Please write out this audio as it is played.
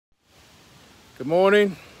Good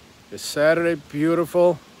morning. It's Saturday,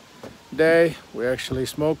 beautiful day. We're actually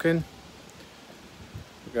smoking.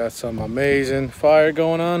 We got some amazing fire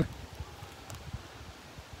going on.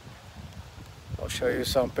 I'll show you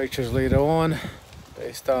some pictures later on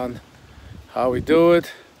based on how we do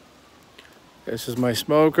it. This is my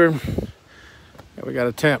smoker and we got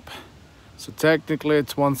a temp. So technically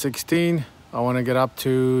it's 116. I want to get up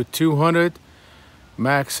to 200.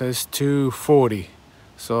 Max is 240.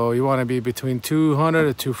 So you want to be between 200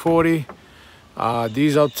 and 240.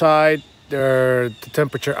 These outside, they're the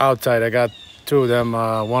temperature outside. I got two of them.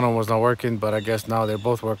 One of them was not working, but I guess now they're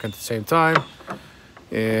both working at the same time.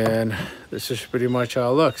 And this is pretty much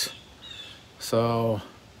how it looks. So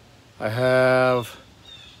I have,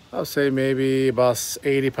 I'll say maybe about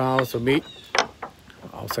 80 pounds of meat.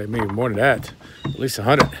 I'll say maybe more than that, at least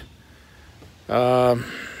 100.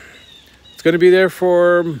 It's going to be there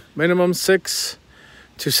for minimum 6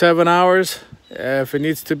 to 7 hours. If it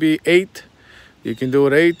needs to be 8, you can do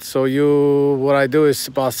it 8. So what I do is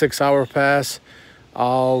about 6 hour pass,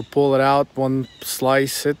 I'll pull it out, one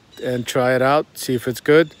slice it and try it out, see if it's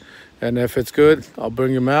good. And if it's good, I'll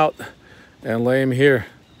bring them out and lay them here.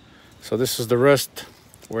 So this is the rest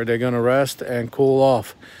where they're gonna rest and cool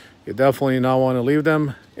off. You definitely not want to leave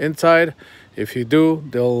them inside. If you do,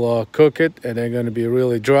 they'll cook it and they're gonna be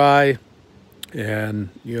really dry and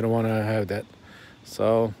you don't want to have that.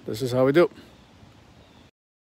 So this is how we do it.